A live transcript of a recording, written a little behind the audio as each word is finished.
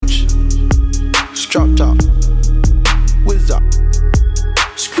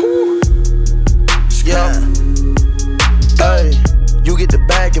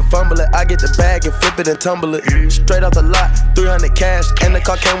it and tumble it. Straight off the lot, 300 cash, and the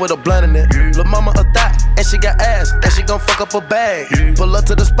car came with a blunt in it. Lil' mama a thot, and she got ass, and she gon' fuck up a bag. Pull up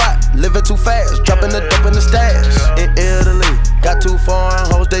to the spot, living too fast, dropping the dope in the stash. In Italy, got 2 foreign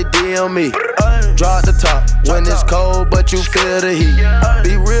hoes, they DM me. Draw at the top, when it's cold, but you feel the heat.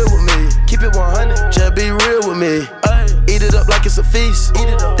 Be real with me, keep it 100, just be real with me. Eat it up like it's a feast.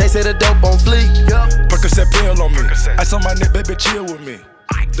 They say the dope on fleek. Percocet pill on me. I saw my nigga, baby, chill with me.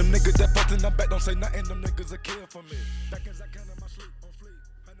 Them niggas that post in the back don't say nothing. Them niggas a kill for me. Back as I can in my sleep on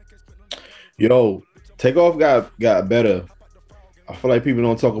fleek. Yo, Takeoff got better. I feel like people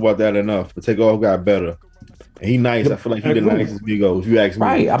don't talk about that enough. But Takeoff got better. And he nice. I feel like he the nicest Migos, if you ask me.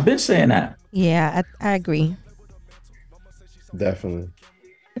 Right, I've been saying that. Yeah, I agree. Definitely.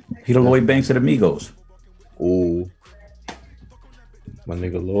 He the Lloyd Banks of the Migos. Ooh. My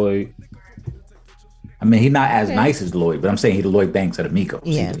nigga Lloyd. I mean, he not as nice as Lloyd, but I'm saying he the Lloyd Banks of the Migos.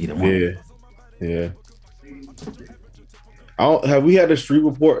 Yeah. Either one. Yeah. Have we had a street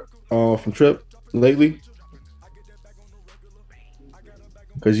report from Trip lately?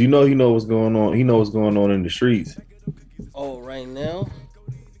 Because he know what's going on. He know what's going on in the streets. Oh, right now?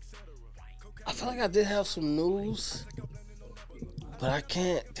 I feel like I did have some news, but I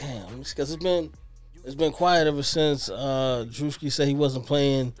can't. Damn, because it's been quiet ever since Drewski said he wasn't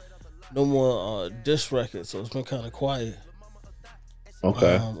playing no more diss records, so it's been kind of quiet.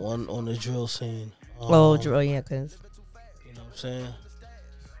 Okay. On the drill scene. Drill, yeah, cause you know what I'm saying.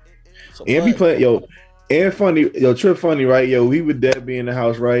 So And be playing, and funny, Trip funny, right? We would dead be in the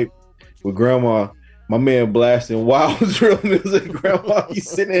house, right, with grandma. My man blasting wild drill music. Grandma, you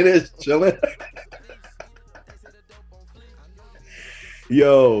sitting in there chilling.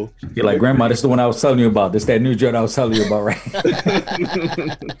 Yo, you're like, Grandma, this is the one I was telling you about. This that new joint I was telling you about, right?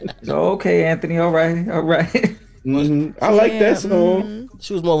 So okay, Anthony, all right. Mm-hmm. I like that song.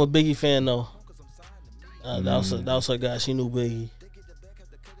 She was more of a Biggie fan though. That was her guy. She knew Biggie.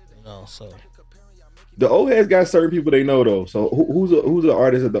 You know, so the old heads got certain people they know though. So who's the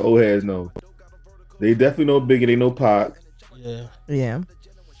artist that the old heads know? They definitely know Biggie. They know Pac. Yeah. Yeah.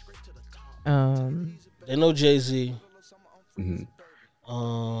 They know Jay-Z. Mm-hmm.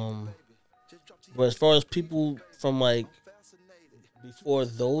 But as far as people from like before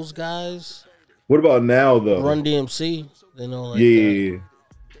those guys, what about now though? Run DMC, they know like yeah.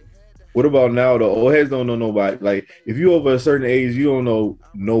 What about now though? Old heads don't know nobody. Like if you over a certain age, you don't know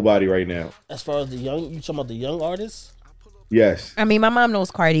nobody right now. As far as the young, you talking about the young artists? Yes. I mean, my mom knows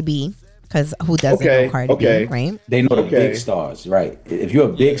Cardi B because who doesn't know Cardi B, right? They know the big stars, right? If you're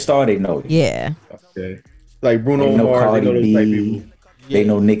a big star, they know you. Yeah. Okay. Like Bruno they know Mars, Cardi they know those type B. people. They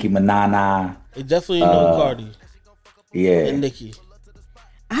know Nicki Minaj. They definitely know Cardi. Yeah. And Nicki.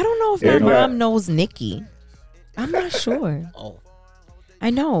 I don't know if my mom knows Nicki. I'm not sure. Oh. I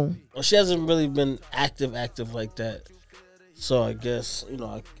know. Well, she hasn't really been active like that. So I guess,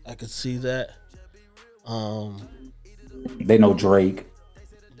 I could see that. They know Drake.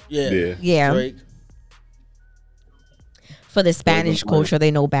 Yeah. Drake. For the Spanish culture,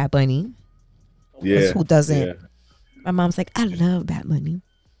 they know Bad Bunny. Yeah. Who doesn't? Yeah. My mom's like, I love Bad Bunny.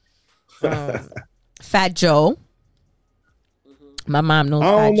 Fat Joe. My mom knows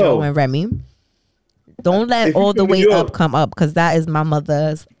Fat Joe and Remy. Don't let All the Way Up come up because that is my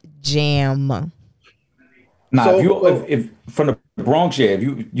mother's jam. Nah, if from the Bronx, if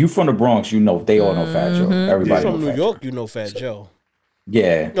you from the Bronx, they all know Fat Joe. Everybody from know New York, you know Fat Joe.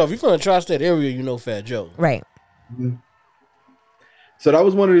 Yeah. No, if you're from the tri-state area, you know Fat Joe. Right. Mm-hmm. So that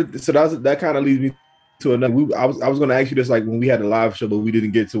was that kind of leads me to another. I was going to ask you this like when we had a live show, but we didn't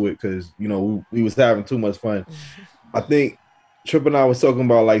get to it because we was having too much fun. I think Trip and I was talking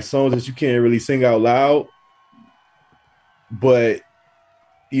about like songs that you can't really sing out loud, but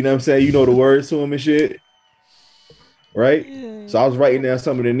you know what I'm saying, you know the words to them and shit, right? Yeah. So I was writing down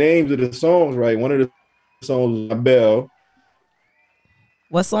some of the names of the songs. Right, one of the songs was My Bell.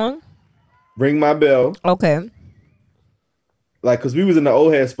 What song? Ring My Bell. Okay. Like, cause we was in the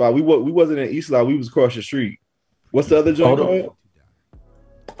old head spot. We wasn't in East Side. We was across the street. What's the other joint called?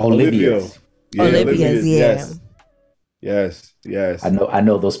 Olivia's. Yeah, Olivia's. Yeah. Yes. I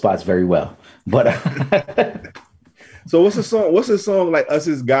know those spots very well. But so what's the song? What's the song like us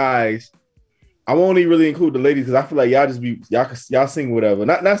as guys? I won't even really include the ladies because I feel like y'all sing whatever.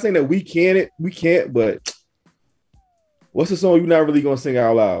 Not saying that we can't, but what's the song you're not really gonna sing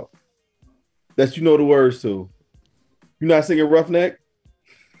out loud that you know the words to? You not singing Roughneck?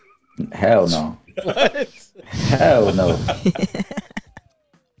 Hell no. What? Hell no.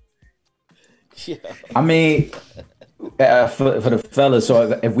 Yeah. I mean, for the fellas,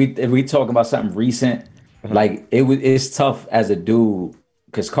 so if we talk about something recent, like it's tough as a dude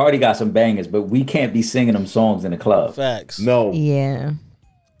because Cardi got some bangers, but we can't be singing them songs in the club. Facts. No. Yeah.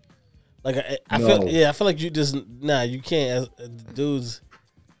 Like I feel like you just you can't as dudes.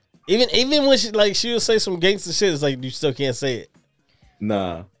 Even when she would say some gangster shit, it's like you still can't say it.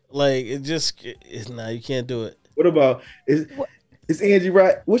 Nah. Like you can't do it. What about is Angie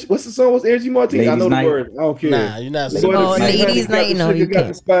right? What's the song? What's Angie Martinez? I know the word. I don't care. Nah, you're not saying Ladies Night. No, you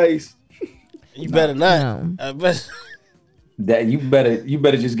can't. Spice. You better not. No. I bet. That you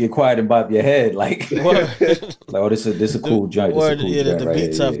better just get quiet and bob your head like, this is a cool joint. The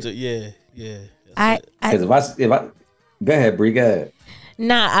beat tough. Because if I go ahead, Bree, go ahead.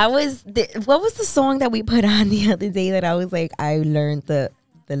 Nah, what was the song that we put on the other day that I was like, I learned the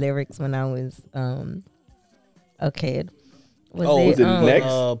lyrics when I was a kid. Was it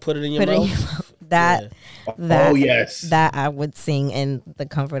Next? Put it in your mouth. That yes. That I would sing in the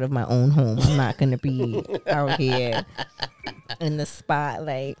comfort of my own home. I'm not gonna be out here in the spot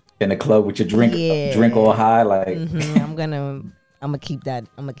like in the club with your drink all high. Like I'm gonna keep that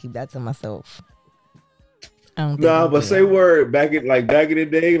to myself. Nah, but say word back in the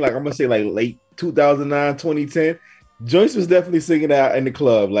day, like I'm gonna say like late 2009, 2010, Joyce was definitely singing that in the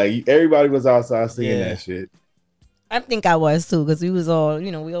club. Like everybody was outside singing that shit. I think I was too, because we was all,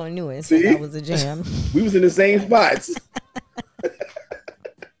 we all knew it. So that was a jam. We was in the same spots.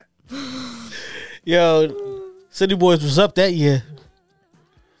 Yo, City Boys was up that year.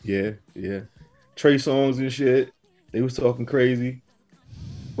 Yeah. Trey Songz and shit. They was talking crazy.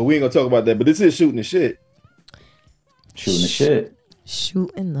 But we ain't gonna talk about that. But this is shooting the shit. Shooting the shit.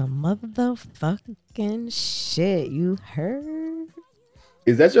 Shooting the motherfucking shit. You heard?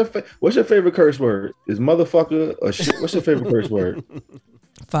 Is that what's your favorite curse word? Is motherfucker or shit? What's your favorite curse word?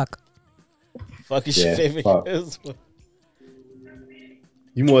 Fuck. Fuck is your favorite curse word?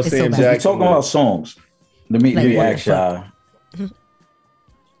 You more Sam Jackson. Jackson. We're talking about songs. Let me ask y'all.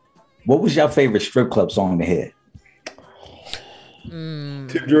 What was your favorite strip club song to hear?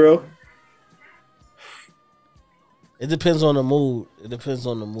 Tip drill. It depends on the mood.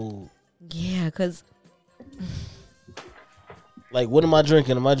 Yeah, because like, what am I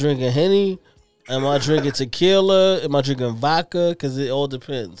drinking? Am I drinking Henny? Am I drinking tequila? Am I drinking vodka? Because it all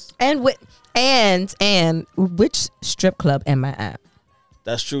depends. And which strip club am I at?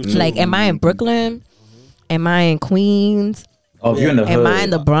 That's true too. Like, am I in Brooklyn? Am I in Queens? Oh, you're in the hood. Am I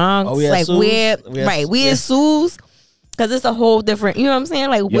in the Bronx? Oh, like Sue's? We in Sue's? Because it's a whole different, you know what I'm saying?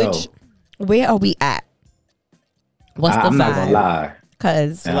 Like, where are we at? What's the vibe? I'm not gonna lie.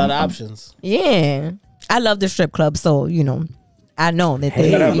 Because a lot of options. Yeah. I love the strip club, so, I know that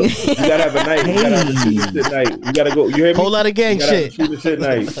you gotta have a night. You gotta have a shit night. You gotta go. You hear me? Whole lot of gang shit. Shit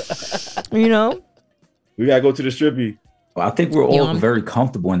night. We gotta go to the strippy. Well, I think we're all very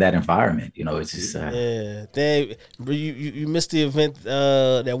comfortable in that environment. It's just Dave, you missed the event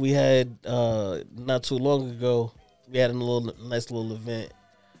that we had not too long ago. We had a nice little event.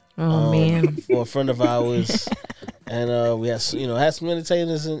 Oh man, for a friend of ours, and we had had some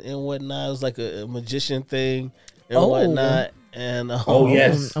entertainers and whatnot. It was like a magician thing and whatnot. And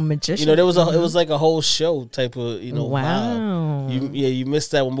yes, a magician. It was like a whole show type of wow. Vibe. You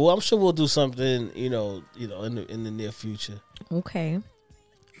missed that one, but I'm sure we'll do something in the near future. Okay,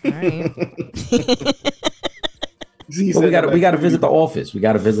 all right. Well, we got to visit the office.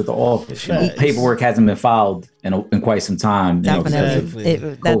 Paperwork hasn't been filed in quite some time. Definitely,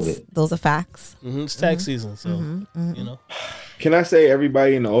 those are facts. It's tax season, so Can I say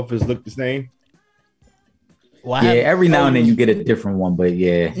everybody in the office look the same? Every now and then you get a different one, but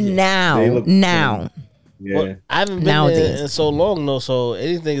now. Yeah, well, I haven't been there in so long though, so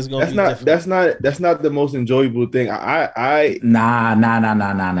anything is going to be different. That's not the most enjoyable thing. Nah.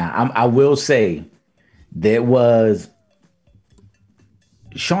 I will say there was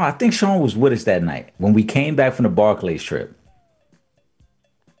Sean. I think Sean was with us that night when we came back from the Barclays trip.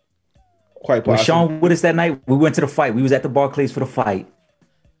 Quite possible. Was Sean with us that night? We went to the fight. We was at the Barclays for the fight,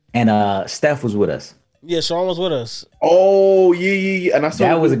 and Steph was with us. Yeah, Sean was with us. Oh yeah. And I saw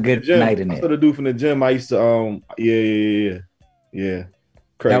that was a good night in there. I saw the dude from the gym. I used to yeah.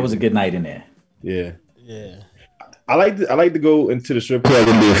 Crazy. That was a good night in there. Yeah. I like to go into the strip club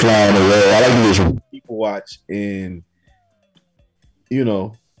and be a fly on the wall. I like to people watch and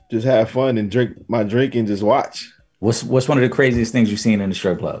just have fun and drink my drink and just watch. What's one of the craziest things you've seen in the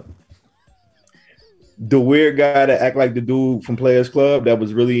strip club? The weird guy that act like the dude from Players Club that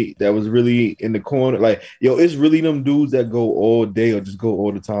was really in the corner. Like, it's really them dudes that go all day or just go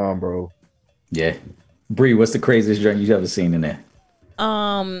all the time, bro. Yeah. Bree, what's the craziest drink you've ever seen in there?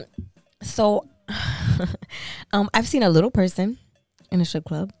 So I've seen a little person in a strip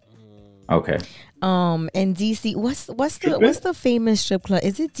club. Okay. In DC, what's the famous strip club?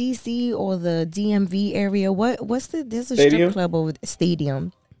 Is it DC or the DMV area? There's a strip club over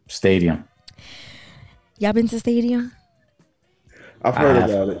Stadium. Y'all been to Stadium? I've heard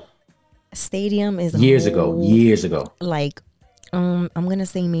about it. Stadium is years ago. Like, I'm gonna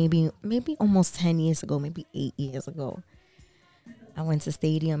say maybe almost 10 years ago, maybe 8 years ago. I went to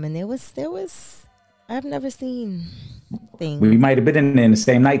Stadium and there was I've never seen things. We might have been in there the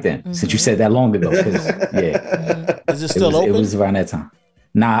same night then, since you said that long ago. Yeah. Is it still open? It was around that time.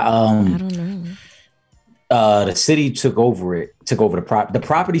 Nah, I don't know. The city took over the property. The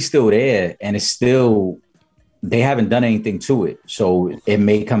property's still there, and it's still, they haven't done anything to it. So it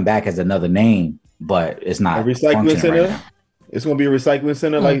may come back as another name, but it's not. A recycling center? Right, it's going to be a recycling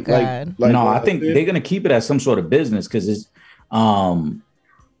center? Like no, I think they're going to keep it as some sort of business because it's,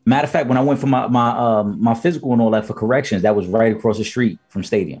 matter of fact, when I went for my physical and all that for corrections, that was right across the street from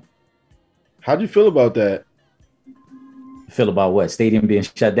Stadium. How'd you feel about that? Feel about what? Stadium being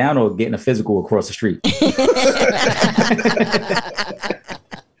shut down or getting a physical across the street?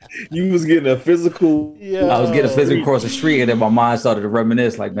 You was getting a physical. Yeah. I was getting a physical across the street, and then my mind started to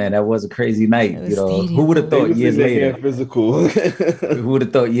reminisce. Like, man, that was a crazy night. You know, who would have thought years later? Physical. Who would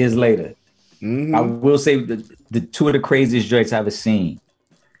have thought years later? Mm-hmm. I will say the two of the craziest joints I've ever seen.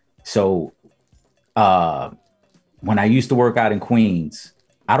 So, when I used to work out in Queens,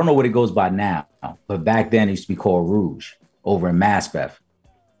 I don't know what it goes by now, but back then it used to be called Rouge over in Maspeth.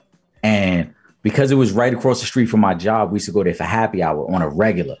 And because it was right across the street from my job, we used to go there for happy hour on a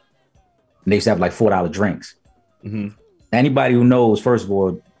regular. And they used to have like $4 drinks. Mm-hmm. Anybody who knows, first of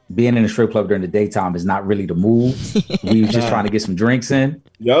all, being in a strip club during the daytime is not really the move. We were just trying to get some drinks in.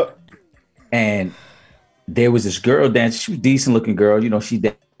 Yep. And there was this girl dancing. She was a decent looking girl. You know, she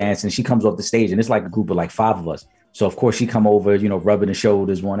dancing. She comes off the stage and it's like a group of like 5 of us. So of course she come over, you know, rubbing the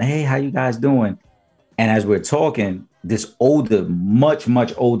shoulders, one, hey, how you guys doing? And as we're talking, this older, much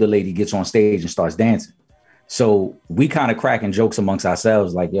older lady gets on stage and starts dancing. So we kind of cracking jokes amongst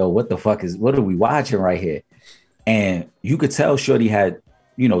ourselves, like, yo, what are we watching right here? And you could tell Shorty had,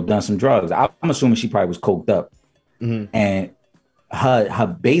 you know, done some drugs. I'm assuming she probably was coked up. Mm-hmm. And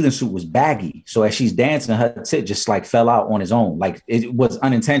her bathing suit was baggy. So as she's dancing, her tit just like fell out on its own. Like it was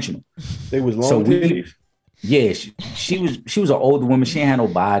unintentional. They was long titties. Yeah, she was an older woman. She ain't had no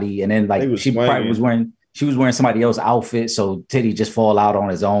body. And then like she probably was wearing somebody else's outfit. So titty just fall out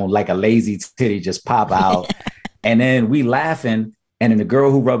on its own, like a lazy titty just pop out. And then we laughing. And then the girl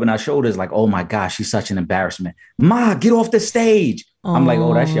who rubbing our shoulders like, oh my gosh, she's such an embarrassment. Ma, get off the stage. I'm like,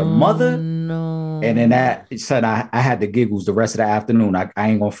 oh, that's your mother? No. And then that said, I had the giggles the rest of the afternoon. I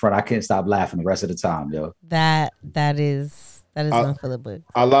ain't gonna front. I couldn't stop laughing the rest of the time, yo. That is one for the book.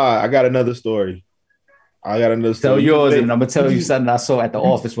 I lied. I got another story. Tell yours, and I'm gonna tell you something I saw at the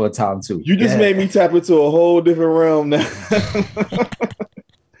office for a time too. You just made me tap into a whole different realm now.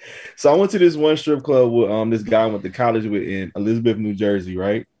 So I went to this one strip club with this guy I went to college with in Elizabeth, New Jersey,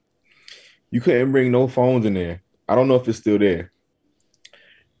 right? You couldn't bring no phones in there. I don't know if it's still there.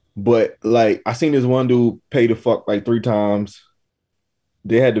 But like I seen this one dude pay the fuck like 3 times.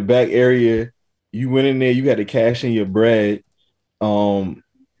 They had the back area. You went in there, you had to cash in your bread.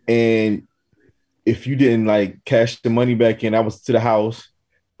 And if you didn't like cash the money back in, I was to the house.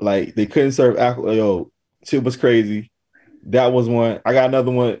 Like they couldn't serve alcohol. Yo, shit was crazy. That was one. I got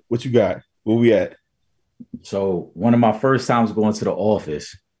another one. What you got? Where we at? So one of my first times going to the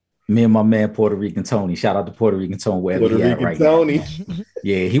office, me and my man Puerto Rican Tony. Shout out to Puerto Rican Tony wherever he at right Tony. Now.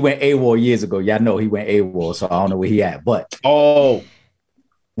 Yeah, he went AWOL years ago. Y'all know he went AWOL, so I don't know where he at. But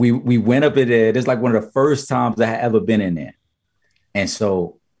we went up in there. This is like one of the first times I had ever been in there. And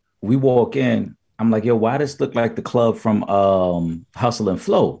so we walk in. I'm like, yo, why does this look like the club from Hustle and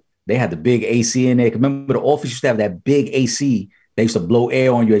Flow? They had the big AC in there. Remember, the office used to have that big AC. They used to blow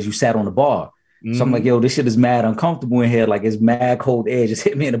air on you as you sat on the bar. Mm-hmm. So I'm like, yo, this shit is mad uncomfortable in here. Like, it's mad cold air just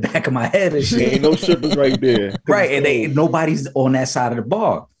hit me in the back of my head and shit. Ain't no strippers right there. Right, and nobody's on that side of the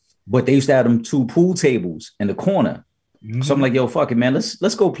bar. But they used to have them 2 pool tables in the corner. Mm-hmm. So I'm like, yo, fuck it, man.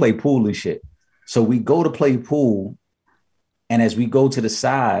 Let's go play pool and shit. So we go to play pool. And as we go to the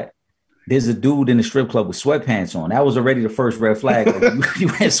side, there's a dude in the strip club with sweatpants on. That was already the first red flag. Like, you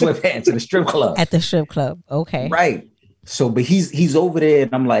wear sweatpants in the strip club. At the strip club. Okay. Right. So, but he's over there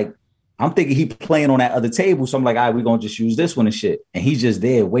and I'm thinking he playing on that other table. So I'm like, all right, we're going to just use this one and shit. And he's just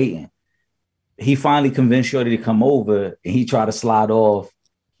there waiting. He finally convinced Shorty to come over and he tried to slide off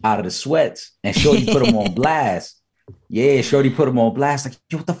out of the sweats and Shorty put him on blast. Yeah, Shorty put him on blast. Like,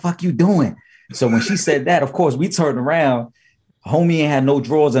 yo, what the fuck you doing? So when she said that, of course, we turned around. Homie ain't had no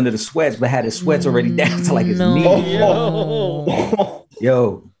drawers under the sweats, but had his sweats already down to like his knee. Yo.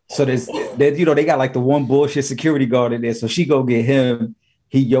 Yo, So they got like the one bullshit security guard in there. So she go get him.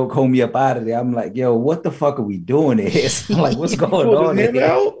 He yoke homie up out of there. I'm like, yo, what the fuck are we doing here? So I'm like, what's going on here?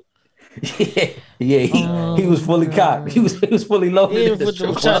 Out? He was fully cocked. He was fully loaded. He didn't put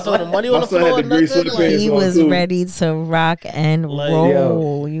the shots on the money on the My son had floor. the gray Nothing. sweatpants. He on, was too. ready to rock and Like,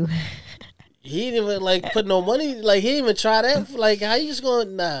 roll. You He didn't even like put no money. Like he didn't even try that. Like how you just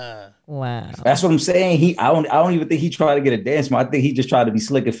going? Nah. wow. That's what I'm saying. I don't even think he tried to get a dance. I think he just tried to be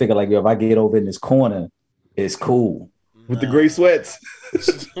slick and figure like, yo, if I get over in this corner, it's cool. With the gray sweats.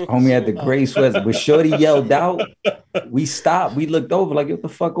 Homie had the gray sweats, but Shorty yelled out. We stopped. We looked over like, what the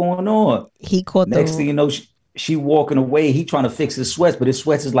fuck going on? He caught Next thing you know, she walking away. He trying to fix his sweats, but his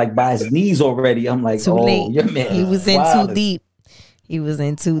sweats is like by his knees already. I'm like, too late. Your man He was in wild. too deep. He was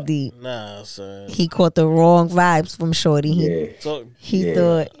in too deep. Nah, son. He caught the wrong vibes from Shorty. Yeah. So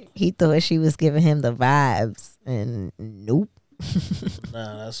He thought she was giving him the vibes, and nope.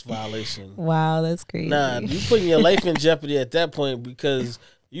 nah, that's violation. Wow, that's crazy. Nah, you putting your life in jeopardy at that point because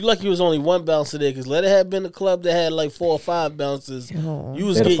you lucky it was only one bouncer there. Because let it have been a club that had like 4 or 5 bouncers, Oh. you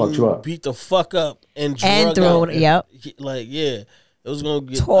was They'd have fucked you getting up. beat the fuck up and And drug thrown. out. Yep. Like yeah, it was gonna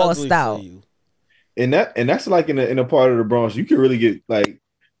get Tossed ugly out. for you. And that's like in a part of the Bronx, you can really get like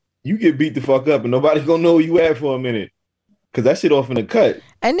you get beat the fuck up and nobody gonna know where you at for a minute. Cause that shit off in the cut.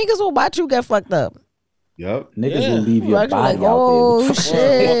 And niggas will watch you get fucked up. Yep. Niggas Yeah. will leave your Watch you body like, out oh there. Walk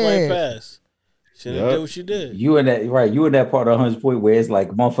right shit. past. Should have Yep. did what you did. You in that part of 100 point where it's like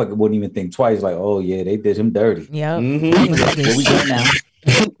motherfucker wouldn't even think twice. Like, oh yeah, they did him dirty. Yep. Mm-hmm. Where we going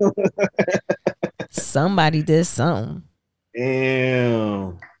now? Somebody did something.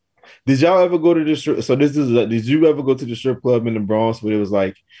 Damn. Did y'all ever go to the strip? So did you ever go to the strip club in the Bronx where it was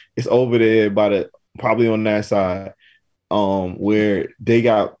like it's over there by probably on that side, where they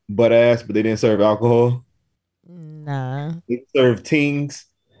got butt ass but they didn't serve alcohol? Nah. They served tings.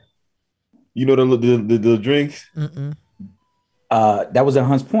 You know the drinks? Mm-mm. That was at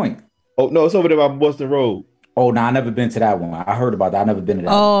Hunts Point. Oh no, it's over there by Boston Road. Oh no, I never been to that one. I heard about that. I never been to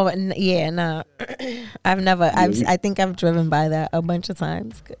that. Oh yeah, nah. I think I've driven by that a bunch of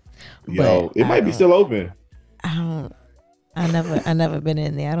times. Yo, But it might be still open. I never been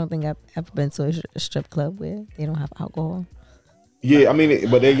in there. I don't think I've ever been to a strip club where they don't have alcohol. Yeah, I mean,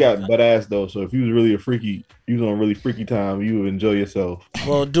 but they got butt ass though. So if you was really you was on a really freaky time, you would enjoy yourself.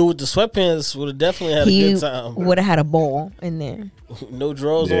 Well, dude with the sweatpants would have definitely had a He good time. would have had a ball in there. No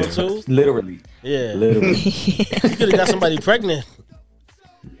drawers Yeah. on too. Literally. Yeah, Literally. he could have got somebody pregnant.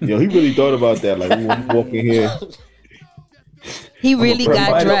 Yo, he really thought about that. Like we walk in here, He really right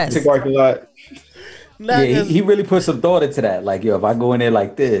got up to dressed. the parking lot. Nah, Yeah, 'cause- he really put some thought into that. Like, yo, if I go in there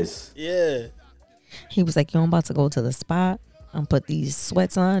like this, yeah. He was like, yo, I'm about to go to the spot. I'm put these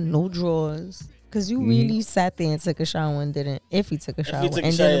sweats on, no drawers. Cause you really sat there and took a shower and didn't. If he took a shower took a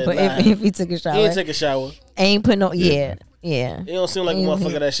and shower, didn't put, nah. if he took a He shower, didn't take a shower. ain't put no. Yeah. He don't seem like a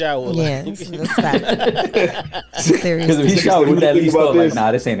motherfucker that shower. Yeah, Like, that's fact. because if Seriously. he showered, he would at Think least about thought like, this.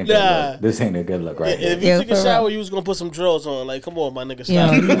 nah, this ain't a good Nah. look. This ain't a good look right here. if you Yeah, took a for shower, real. you was gonna put some drawers on. Like, come on, my nigga, Yo,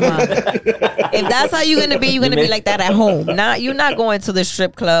 stop. you wild. If that's how you're gonna be, you're gonna be like that at home. You're not going to the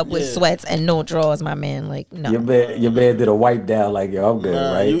strip club with Yeah. sweats and no drawers, my man. Like no, Your man did a wipe down like, yo, I'm good,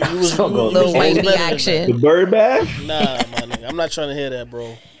 Nah, right? you was- So you go was- little you was wavy better than The action. bird bath. Nah, my nigga, I'm not trying to hear that,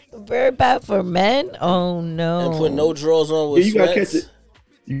 bro. Bird bath for men? Oh no. And put no drawers on with Yeah, you gotta sweats. catch it.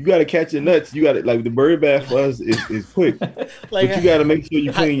 You gotta catch your nuts. You gotta like the bird bath for us is quick, Like, but you gotta make sure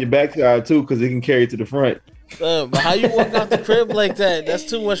you clean your backside too because it can carry it to the front. but how you walk out the crib like that? That's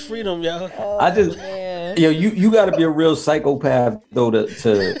too much freedom, y'all. I just, yo, you got to be a real psychopath though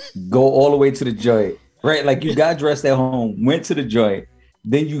to go all the way to the joint, right? Like you got dressed at home, went to the joint,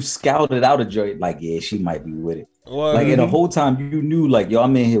 then you scouted out a joint. Like, yeah, she might be with it. Word. Like, and the whole time you knew, like, yo,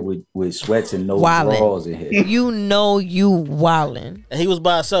 I'm in here with sweats and no Wildin'. drawers in here. You know you wildin'. And he was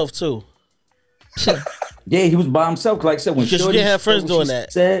by himself too. Yeah, he was by himself. 'Cause like I said, when Because you Shorty can't have friends said doing what she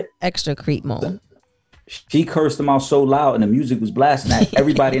that. said, Extra creep mode. she cursed him out so loud and the music was blasting that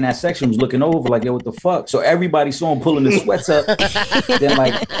everybody in that section was looking over like, yo, what the fuck? So everybody saw him pulling his sweats up. Then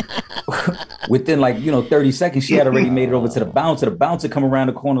like within 30 seconds, she had already made it over to the bouncer. The bouncer come around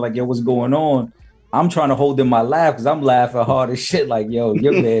the corner like, yo, what's going on? I'm trying to hold in my laugh because I'm laughing hard as shit. Like, yo,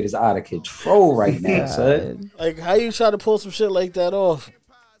 your man is out of control right now, son. Like, how you try to pull some shit like that off?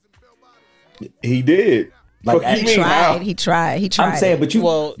 He did. Like, Fuck you he mean, how? He tried. I'm saying, but you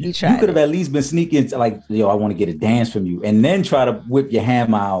He you tried could have at least been sneaking to like, yo, I want to get a dance from you, and then try to whip your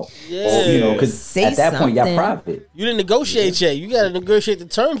hammer out. Yeah. Or, because Say at that point, y'all something. private. You didn't negotiate yet. You got to negotiate the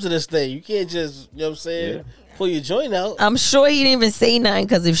terms of this thing. You can't just, you know what I'm saying? pull your joint out. I'm sure he didn't even say nothing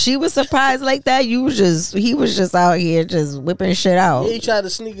because if she was surprised like that, he was just out here just whipping shit out. Yeah, he tried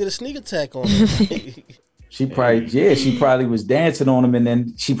to get a sneak attack on him. She probably was dancing on him, and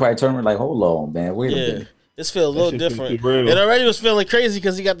then she probably turned around like, hold on, man, wait a minute. This feel a little shit different. too real. It already was feeling crazy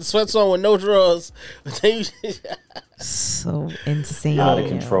because he got the sweats on with no drawers. But then So insane. Out of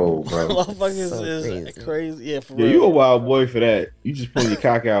yo. control, bro. motherfuckers So is crazy. Yeah, for Yeah, real. you a wild boy for that. You just pulling your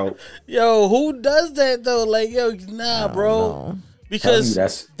cock out. Yo, who does that though? Like, yo, nah, bro. No. Because Tell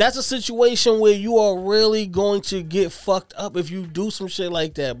me that's a situation where you are really going to get fucked up if you do some shit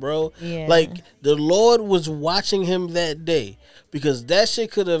like that, bro. Yeah. Like, the Lord was watching him that day because that shit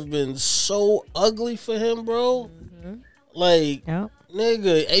could have been so ugly for him, bro. Like, Yep.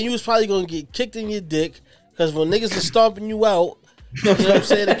 nigga, and you was probably gonna get kicked in your dick because when niggas are stomping you out, you know what I'm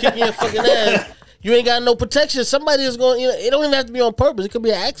saying, and kicking your fucking ass, you ain't got no protection. Somebody is going, it don't even have to be on purpose. It could be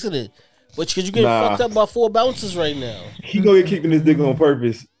an accident. But because you getting fucked up by 4 bounces right now. He gonna get kicked in his dick on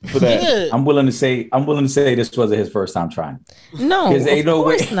purpose for that. Yeah. I'm willing to say this wasn't his first time trying. No, Because of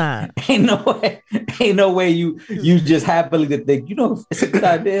course not. Ain't no way you just happily to think, it's a good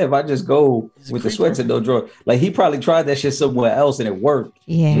idea if I just go with the sweats and no drawer. Like he probably tried that shit somewhere else and it worked.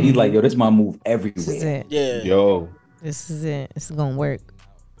 Yeah. And he's like, yo, this is my move This is everywhere. it. Yeah. Yo, This is it. It's gonna work.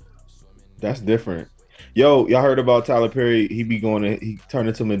 that's different. Yo, y'all heard about Tyler Perry? He turned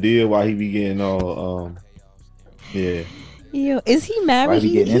into Medea while he be getting all yeah. Yo, is he married? Why he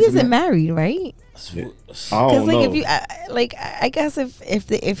He getting isn't intimate? married, right? I Because don't know. if you I guess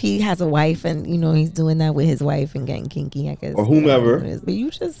if he has a wife and he's doing that with his wife and getting kinky, I guess Or whomever. it is. But you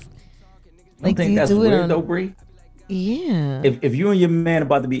just I like do think you that's do it weird on? though, Bree. Yeah. If you and your man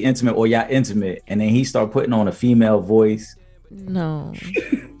about to be intimate or y'all intimate and then he start putting on a female voice, No.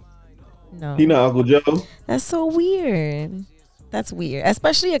 No. He not Uncle Joe. That's so weird. That's weird,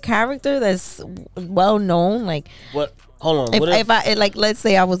 especially a character that's well known. Like What? Hold on. if I like, let's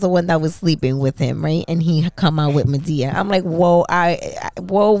say I was the one that was sleeping with him, right? And he come out with Medea. I'm like, whoa,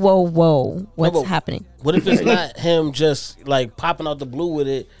 whoa, what's but- happening? What if it's not him just like popping out the blue with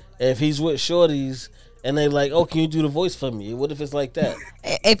it? If he's with shorties and they like, oh, can you do the voice for me? What if it's like that?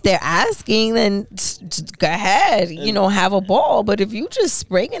 If they're asking, then go ahead, have a ball. But if you just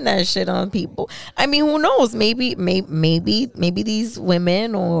spraying that shit on people, I mean, who knows? Maybe these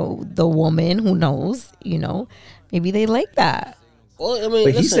women or the woman, who knows? Maybe they like that. Well, I mean,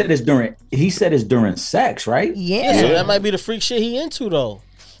 but he listen, said it's during sex, right? Yeah, so that might be the freak shit he into though.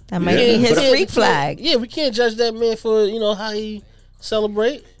 that might be his But freak flag. Yeah, we can't judge that man for how he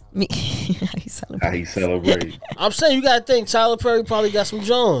celebrate. How he celebrate. I'm saying you gotta think Tyler Perry probably got some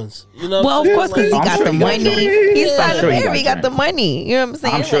Jones. Well, of course, because he I'm got sure the he got money. joints. He's Yeah. Tyler I'm sure he Perry. He got got the money. You know what I'm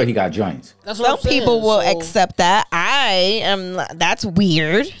saying? I'm sure Like, he got joints. That's what some I'm saying. people will So- accept that. I am. That's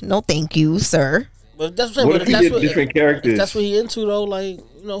weird. No, thank you, sir. But that's what I'm saying. What But if if he that's did different characters? if that's what he into though, like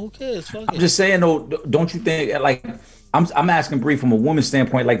who cares? Fuck I'm it. just saying though, don't you think like I'm asking Bree from a woman's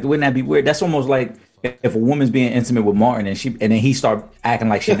standpoint, like wouldn't that be weird? That's almost like if a woman's being intimate with Martin and then he start acting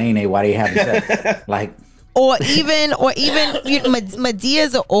like Shanae while they having sex. Like Or even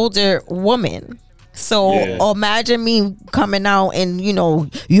Medea's an older woman. So Yeah. imagine me coming out and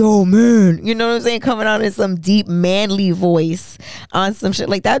yo man, you know what I'm saying, coming out in some deep manly voice on some shit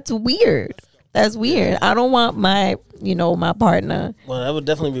like that's weird. That's weird. I don't want my my partner Well, that would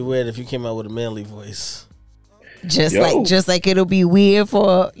definitely be weird if you came out with a manly voice. just Yo. like it'll be weird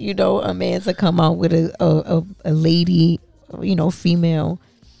for a man to come out with a lady, female.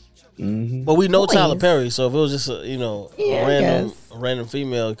 But we know Voice. Tyler Perry, so if it was just I a guess. random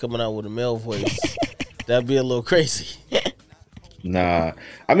female coming out with a male voice, that'd be a little crazy. Nah.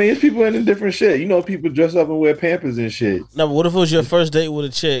 I mean, it's people into different shit. People dress up and wear Pampers and shit. No, but what if it was your first date with a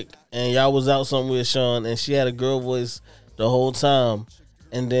chick and y'all was out somewhere with Sean and she had a girl voice the whole time,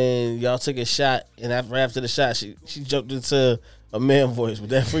 and then y'all took a shot and after the shot she jumped into a man voice? Would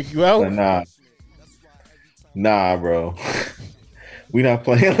that freak you out? Nah, bro. We not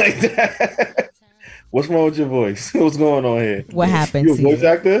playing like that. What's wrong with your voice? What's going on here? What happened You a to voice you?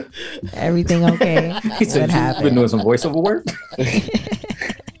 actor? Everything okay? he said, What you've been happened? doing some voiceover work.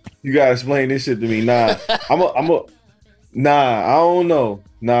 You gotta explain this shit to me. Nah, nah. I don't know.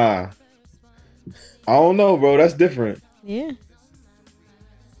 Nah, I don't know, bro. That's different. Yeah.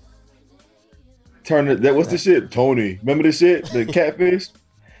 Turn it. What's the shit? Tony. Remember the shit? The catfish?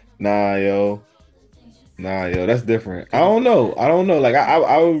 Nah, yo. That's different. I don't know. Like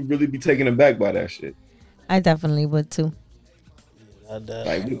I would really be taken aback by that shit. I definitely would too.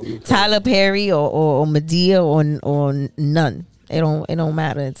 Like Tyler Perry or Medea or none. It don't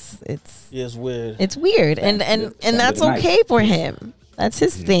matter. It's Yeah, it's weird. it's weird and Sounded that's nice. okay for him. That's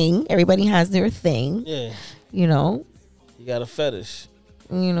his thing. Everybody has their thing. Yeah. You know, He got a fetish.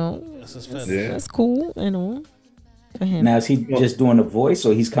 you know, That's his fetish. Yeah. that's cool. You know, for him. Now is he just doing the voice,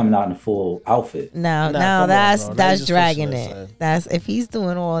 or he's coming out in a full outfit? Now, Nah, now come on, that's bro. Now that's you just dragging pushing it. it, son. That's if he's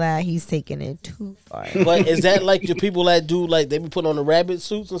doing all that, he's taking it too far. But is that like the people that do like they be putting on the rabbit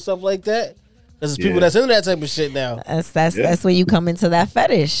suits and stuff like that? Because there's people Yeah. that's into that type of shit now. That's where you come into that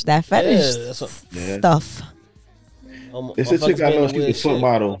fetish Yeah, that's what, Yeah. stuff. It's a chick I know. She's a foot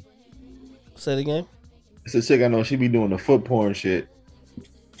model. Say it again. It's a chick I know. She be doing the foot porn shit.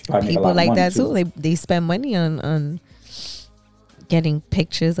 Probably make a lot People of like money, that too. They spend money on getting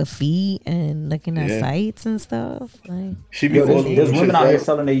pictures of feet and looking at Yeah. sites and stuff. Like, She be Yo, all there's shit, women out here right?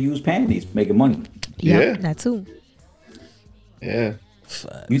 selling their used panties, making money. Yeah. that too. Yeah.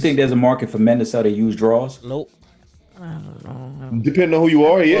 You think there's a market for men to sell their used drawers? Nope. I don't know. Depending on who you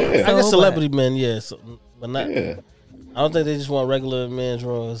are, I yeah. guess So celebrity men, yes, but not. Yeah. I don't think they just want regular men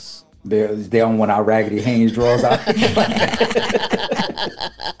drawers. They don't want our Raggedy Hanes drawers out.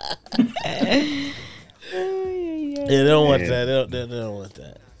 Yeah, they don't want that. They don't want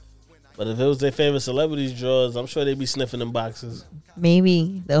that. But if it was their favorite celebrities drawers, I'm sure they'd be sniffing them boxes.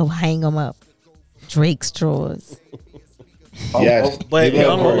 Maybe they'll hang them up. Drake's drawers. Yes. But Yeah, I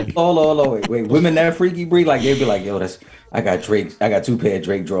don't know. Wait. Women that freaky breed, like they'd be like, yo, I got two pair of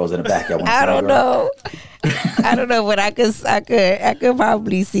Drake drawers in the back. I don't know. I don't know, but I could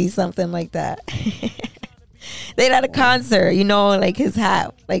probably see something like that. They're at a concert, you know, like his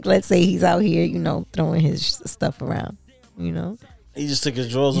hat. Like, let's say he's out here, you know, throwing his stuff around, you know. He just took his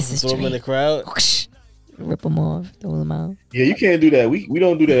drawers off and This is threw them in the Drake. crowd. Whoosh, rip them off, throw them out. Yeah, you can't do that. We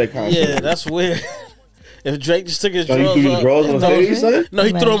don't do that at concerts. Yeah, that's weird. If Drake just took his So you drawers threw your off, drawers on stage, son? no,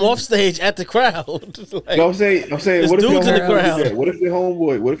 he threw them off stage at the crowd. Like, No, I'm saying, There's what if your dudes in the homeboy crowd. did that? What if your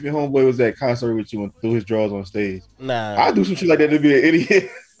homeboy was at concert with you and threw his drawers on stage? nah, I'd do some shit like that to be an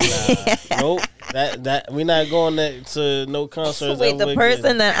idiot. nope. That we not going to no concerts. Wait, ever the again.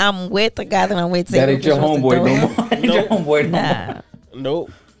 person that I'm with, the guy that I'm with, That ain't your homeboy no more. Ain't your Nope. homeboy no more. Nah,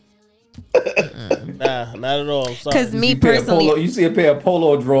 Nope. Nah, not at all. I'm sorry. because me You see a pair of personally, you see a pair of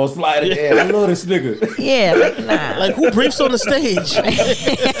polo drawers fly in the air. I love this nigga. yeah, like, nah. Like, who briefs on the stage? Who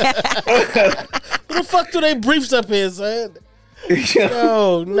the fuck do they briefs up here, son?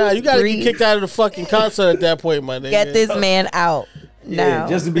 Yo, nah, you gotta Brief. get kicked out of the fucking concert at that point, my nigga. Get this man out now. Yeah,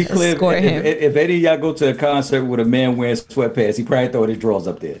 just to be clear, Escort him. if any of y'all go to a concert with a man wearing sweatpants, he probably throw his drawers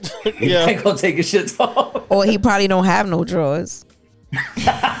up there. He Yeah. ain't gonna take his shit off. Or he probably don't have no drawers.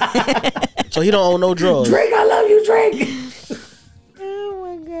 So he don't own no drawers. Drake, I love you, Drake. Oh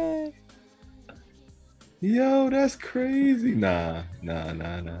my god. Yo, that's crazy. Nah.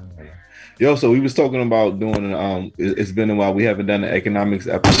 Yo, so we was talking about doing it's been a while. We haven't done an economics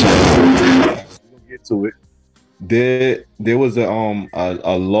episode. We'll get to it. There was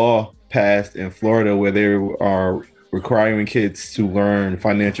a law passed in Florida where they are requiring kids to learn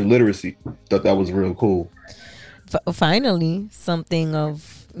financial literacy. Thought that was real cool. Finally, something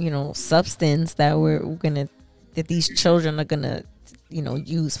of, you know, substance that that these children are gonna, you know,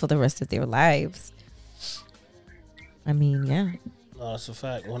 use for the rest of their lives. I mean, yeah. No, that's a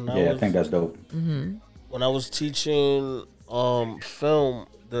fact. Yeah, I think that's dope. When I was teaching film,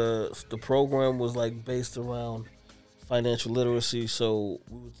 the program was like based around financial literacy. So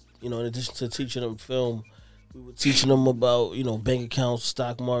we would, you know, in addition to teaching them film, we were teaching them about, you know, bank accounts,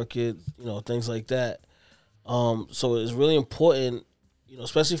 stock market, you know, things like that. So it's really important, you know,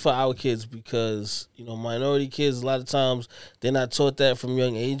 especially for our kids, because, you know, minority kids, a lot of times they're not taught that from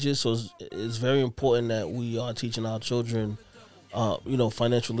young ages. So it's very important that we are teaching our children, you know,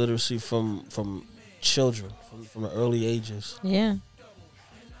 financial literacy from children, from the early ages. Yeah.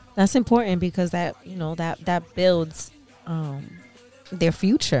 That's important because that, you know, that builds their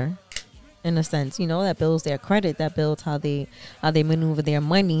future in a sense, you know, that builds their credit, that builds how they maneuver their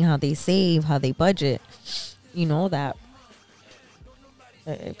money, how they save, how they budget. You know, that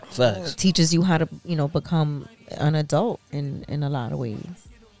Facts. teaches you how to, you know, become an adult in a lot of ways.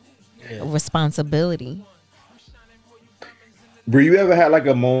 Yeah. Bro, Responsibility. you ever had like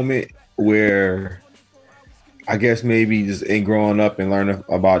a moment where I guess maybe just in growing up and learning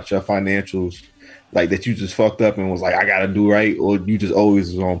about your financials, like that you just fucked up and was like, I gotta do right, or you just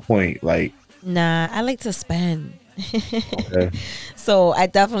always was on point? Like, Nah, I like to spend. okay. So I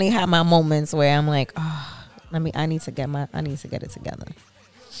definitely have my moments where I'm like, oh, I need to get it together.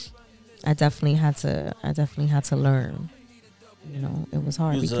 I definitely had to learn. You know, it was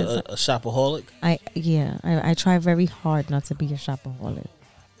hard You was because a shopaholic. I try very hard not to be a shopaholic.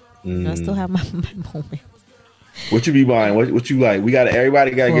 I still have my moments. What you be buying? What you like?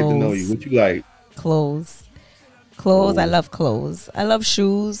 Everybody gotta get to know you. What you like? Clothes. I love clothes. I love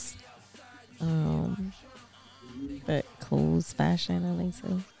shoes. clothes fashion. I like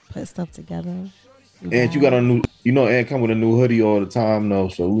to put stuff together. And you got a new, and come with a new hoodie all the time, though.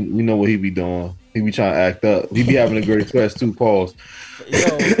 So we know what he be doing. He be trying to act up. He be having a great sweats too. Pause.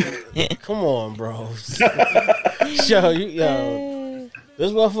 Yo, come on, bro. yo,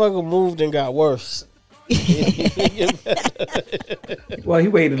 this motherfucker moved and got worse. Well, he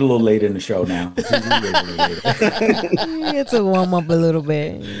waited a little later in the show now. He waited a little later. You get to warm up a little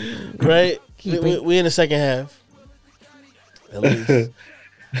bit. Right? We in the second half. At least.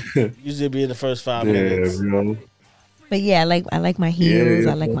 Usually be in the first 5 minutes. Bro. But yeah, I like my heels.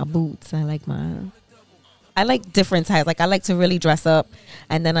 Yeah. I like my boots. I like different types. Like I like to really dress up,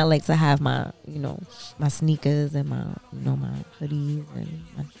 and then I like to have my my sneakers and my my hoodies and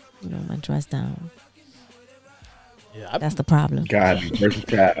my dress down. Yeah, That's the problem. God, be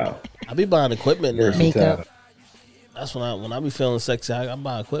versatile. I be buying equipment now. Makeup. That's when I be feeling sexy. I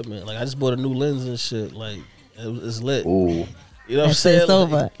buy equipment. Like I just bought a new lens and shit. Like it's lit. Ooh. You know what I'm saying? It's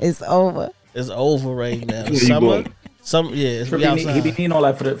over. It's over. It's over right now. You Summer. going? It's He be outside. be needing all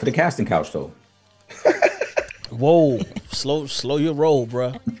that for the casting couch though. Whoa, slow your roll,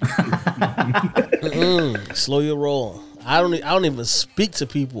 bro. Slow your roll. I don't even speak to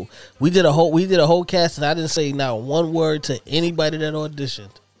people. We did a whole cast and I didn't say not one word to anybody that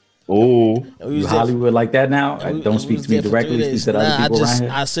auditioned. Oh. And we You was there Hollywood like that now? we- Don't we speak was to me there for 3 directly. Speak days. to the other people around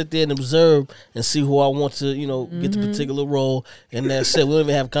here. I sit there and observe and see who I want to, get the particular role, and that's it. We don't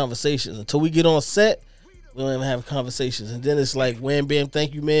even have conversations until we get on set. We don't even have conversations, and then it's like wham bam,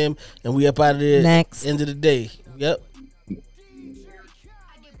 thank you, ma'am, and we up out of there. Next. End of the day. Yep.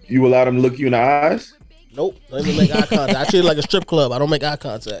 You allow them to look you in the eyes? Nope. Don't even make eye contact. I treat it like a strip club. I don't make eye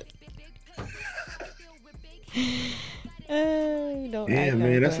contact. Yeah,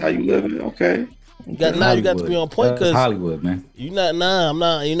 man, that's how you living. Okay. You got to be on point That's because Hollywood, man. you're not. I'm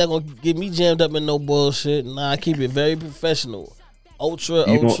not. You're not gonna get me jammed up in no bullshit. Nah, I keep it very professional, ultra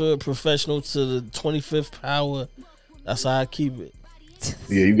professional to the 25th power. That's how I keep it.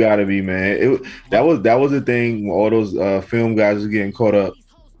 Yeah, you gotta be, man. That was the thing when all those film guys was getting caught up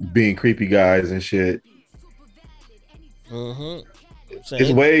being creepy guys and shit.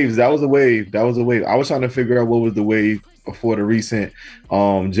 It's waves. That was a wave. I was trying to figure out what was the wave before the recent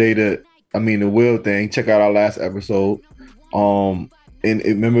the Will thing. Check out our last episode.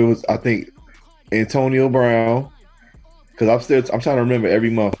 Remember it was, I think, Antonio Brown. Because I'm trying to remember every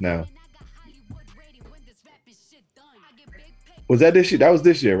month now. Was that this year? That was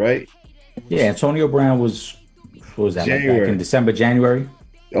this year, right? Yeah, Antonio Brown was, what was that, like January. back in December, January?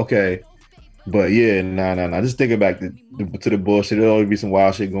 Okay. But yeah, nah. Just thinking back to the bullshit. There'll always be some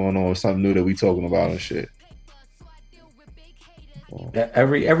wild shit going on, something new that we talking about and shit.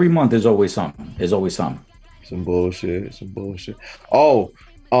 Every month there's always something. There's always something. Some bullshit. Oh,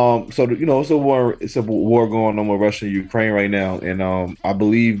 so it's a war going on with Russia and Ukraine right now, and I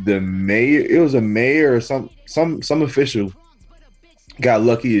believe the mayor or some official got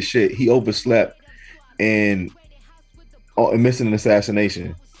lucky as shit. He overslept and missed an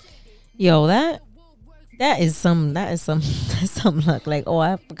assassination. Yo, that is some luck. Like, oh,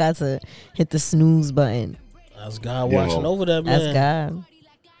 I forgot to hit the snooze button. That's God watching over that, man. That's God.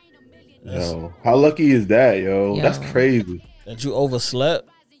 Yo, how lucky is that, yo? That's crazy. That you overslept.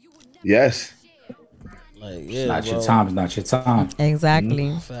 Yes. Like, yeah, It's not bro. your time. It's not your time.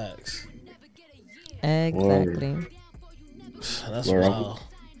 Exactly. Facts. Exactly. That's Word. wild.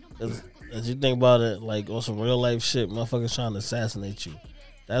 As you think about it, like on some real life shit, motherfuckers trying to assassinate you.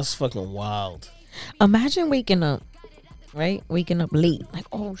 That's fucking wild. Imagine waking up, right? Waking up late. Like,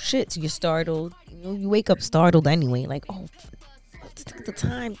 oh shit, so you're startled. You wake up startled anyway. Like, oh, the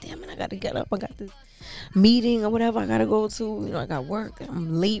time. Damn it, I gotta get up. I got this meeting or whatever I gotta go to. I got work.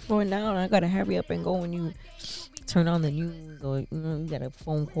 I'm late for it now, and I gotta hurry up and go. When you turn on the news, or you get a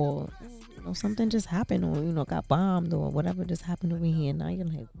phone call, something just happened, or got bombed, or whatever just happened over here. Now you're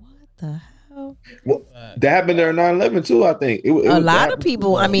like, what the hell? Well, that happened there in 9/11 too. I think A lot of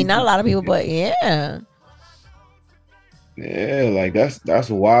people. I mean, not a lot of people, but yeah. Yeah, like that's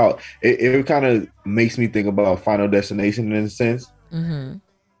wild. It kind of makes me think about Final Destination in a sense,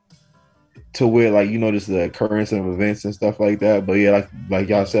 to where just the occurrence of events and stuff like that. But yeah, like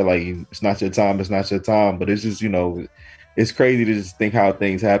y'all said, like it's not your time. But it's just it's crazy to just think how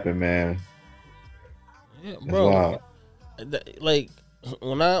things happen, man. Yeah, That's bro. wild. Like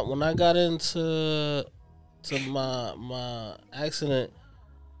when I got into my accident,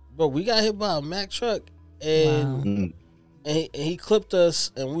 bro, we got hit by a Mack truck and. Wow. And he clipped us,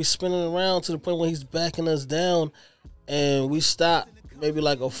 and we spinning around to the point where he's backing us down, and we stopped maybe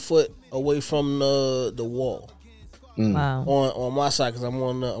like a foot away from the wall Wow. on my side because I'm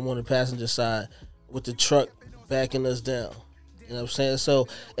on the passenger side with the truck backing us down. You know what I'm saying? So,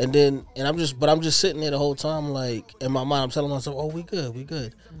 and I'm just sitting there the whole time, like, in my mind, I'm telling myself, oh, we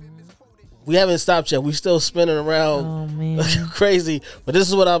good. We haven't stopped yet. We still spinning around Oh man. crazy. But this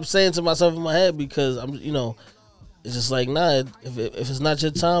is what I'm saying to myself in my head, because I'm, it's just like, nah, if it's not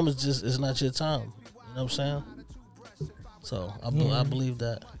your time, it's not your time. You know what I'm saying? So I believe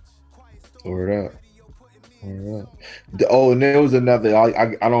that. Word up. Oh, and there was another.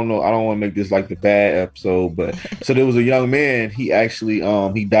 I don't know. I don't want to make this like the bad episode, but so there was a young man. He actually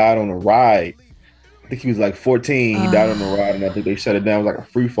he died on a ride. I think he was like 14. He died on the ride, and I think they shut it down. It was like a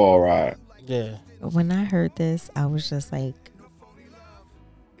free fall ride. Yeah. When I heard this, I was just like,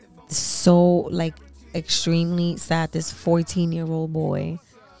 so like extremely sad. This 14-year-old boy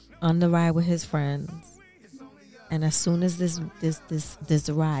on the ride with his friends. And as soon as this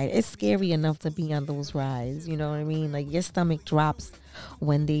ride, it's scary enough to be on those rides. You know what I mean? Like your stomach drops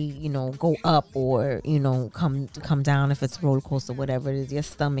when they, go up or come down. If it's roller coaster, whatever it is, your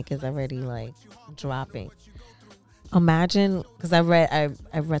stomach is already like dropping. Imagine, because I read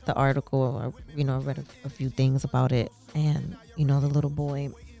the article, or, I read a few things about it, and the little boy,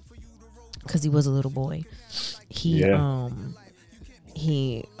 because he was a little boy, he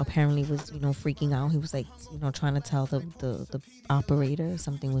apparently was, freaking out. He was like, trying to tell the operator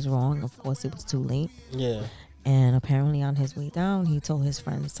something was wrong. Of course, it was too late. Yeah. And apparently on his way down, he told his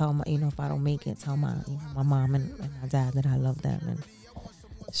friends, tell my, if I don't make it, tell my mom and my dad that I love them. And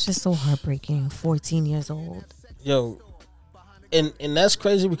it's just so heartbreaking. 14 years old. Yo, and that's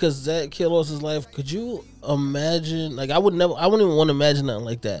crazy, because that kid lost his life. Could you imagine? Like, I wouldn't even want to imagine nothing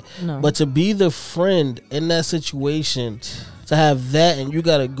like that. No. But to be the friend in that situation, to have that, and you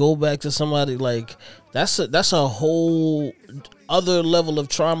got to go back to somebody, like, that's a whole other level of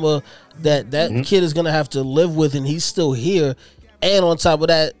trauma that kid is gonna have to live with, and he's still here, and on top of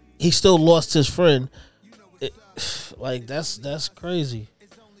that, he still lost his friend. Like, that's crazy.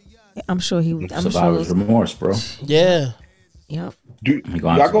 I'm sure he. I'm Survivor's sure. remorse, bro. Yeah. Yep.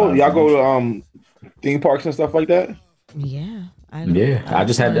 Y'all go to theme parks and stuff like that? Yeah. I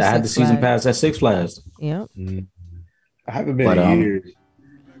just had the season pass at Six Flags. Yep. I haven't been in years.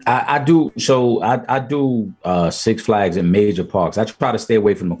 I do Six Flags and major parks. I try to stay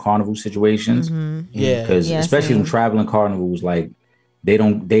away from the carnival situations. Mm-hmm. Yeah. Because especially when traveling carnivals, like they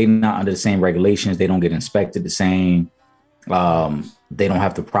not under the same regulations. They don't get inspected the same. They don't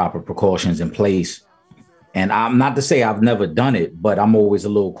have the proper precautions in place. And I'm not to say I've never done it, but I'm always a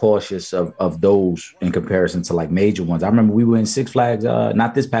little cautious of those in comparison to like major ones. I remember we were in Six Flags,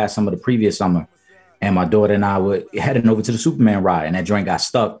 not this past summer, the previous summer, and my daughter and I were heading over to the Superman ride, and that joint got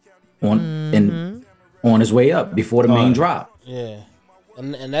stuck on his way up before the main drop. Yeah,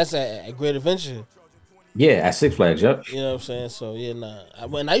 and that's a Great Adventure. Yeah, at Six Flags. Yep. You know what I'm saying? So yeah,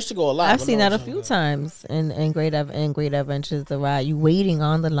 I used to go a lot. I've seen that a few times in Great Adventures. The ride, you waiting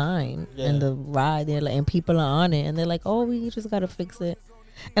on the line and the ride, they're like, and people are on it, and they're like, "Oh, we just gotta fix it,"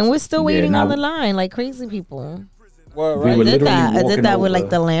 and we're still waiting on the line like crazy people. Well, right. I did that with like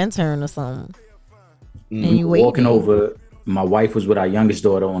the lantern or something. And you walking over. My wife was with our youngest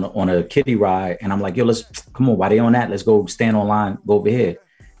daughter on a kiddie ride, and I'm like, "Yo, come on, why they on that? Let's go stand on line, go over here."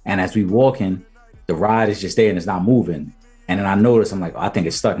 And as we walking, the ride is just there and it's not moving. And then I noticed, I'm like, I think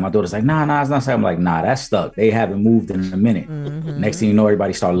it's stuck. My daughter's like, nah, it's not stuck. I'm like, nah, that's stuck. They haven't moved in a minute. Mm-hmm. Next thing you know,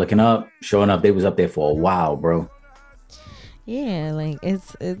 everybody started looking up. Showing up, they was up there for a while, bro. Yeah, like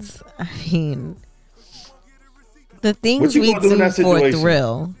it's. I mean, the things we do for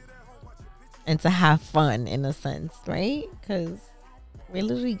thrill and to have fun, in a sense, right? Because we're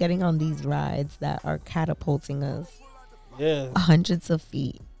literally getting on these rides that are catapulting us hundreds of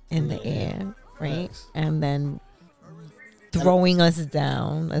feet in the air. Right, and then throwing us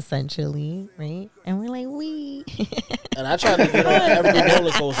down, essentially, right? And we're like, we. And I tried to get on every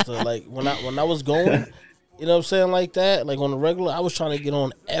roller coaster. Like when I was going, you know what I'm saying, like that, like on the regular, I was trying to get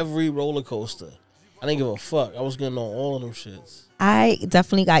on every roller coaster. I didn't give a fuck. I was getting on all of them shits. I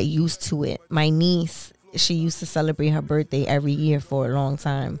definitely got used to it. My niece, she used to celebrate her birthday every year for a long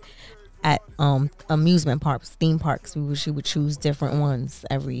time. At amusement parks, theme parks, she would choose different ones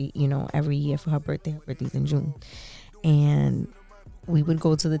every year for her birthday. Her birthday's in June, and we would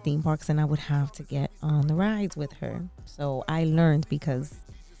go to the theme parks, and I would have to get on the rides with her. So I learned, because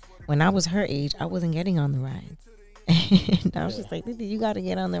when I was her age, I wasn't getting on the rides, and I was just like, "You got to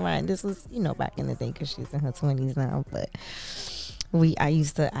get on the ride." This was back in the day, because she's in her 20s now, but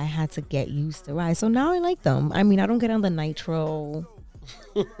I had to get used to rides. So now I like them. I mean, I don't get on the Nitro.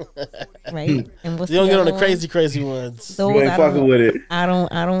 right? And what's You don't the get on other the one? crazy ones. Those You ain't I fucking don't, with it. I don't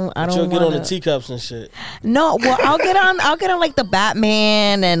You'll get on the wanna- teacups and shit. No, well, I'll get on like the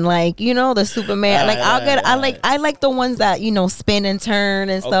Batman and like the Superman. Like I like the ones that spin and turn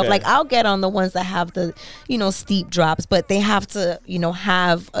and stuff. Okay. Like I'll get on the ones that have the steep drops, but they have to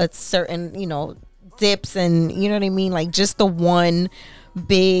have a certain dips and you know what I mean. Like just the one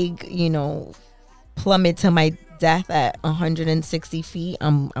big plummet to my death at 160 feet.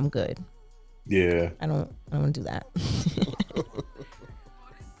 I'm good. Yeah. I don't do that.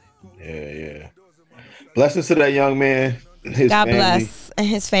 Yeah. Blessings to that young man. And his God family. bless and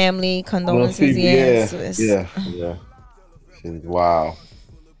his family. Those Condolences. people, Yeah. Shit, wow.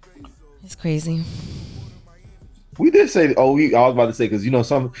 It's crazy. We did say, I was about to say, because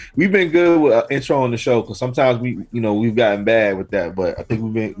we've been good with intro on the show, because sometimes we've gotten bad with that, but I think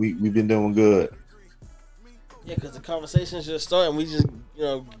we've been doing good. Yeah, because the conversation's just starting. We just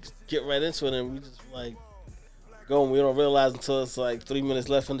get right into it, and we just like go, and we don't realize until it's like 3 minutes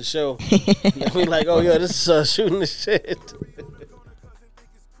left in the show. And we like, oh yeah, this is shooting the shit.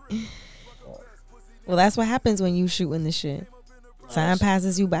 Well, that's what happens when you shooting the shit. Time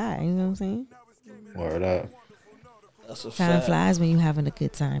passes you by. You know what I'm saying? Word up. That's a Time fact. flies when you having a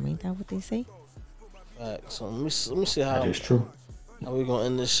good time. Ain't that what they say? Fact. So let me see how That is true. we gonna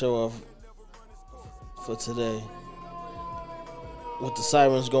end this show off for today. With the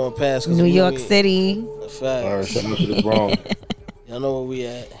sirens going past. 'cause New we- York City. Fact. All right, something to the wrong. Y'all know where we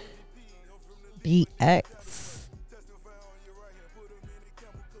at. BX.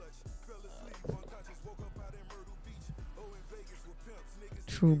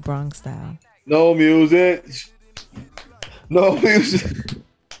 True Bronx style. No music. No music.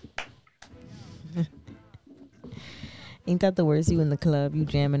 Ain't that the worst? You in the club, you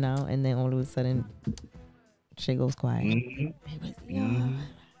jamming out, and then all of a sudden, shit goes quiet. Mm-hmm.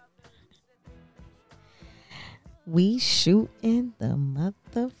 We shooting the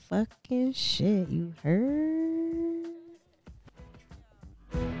motherfucking shit. You heard?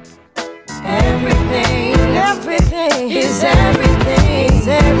 Everything is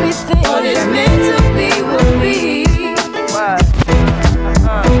everything.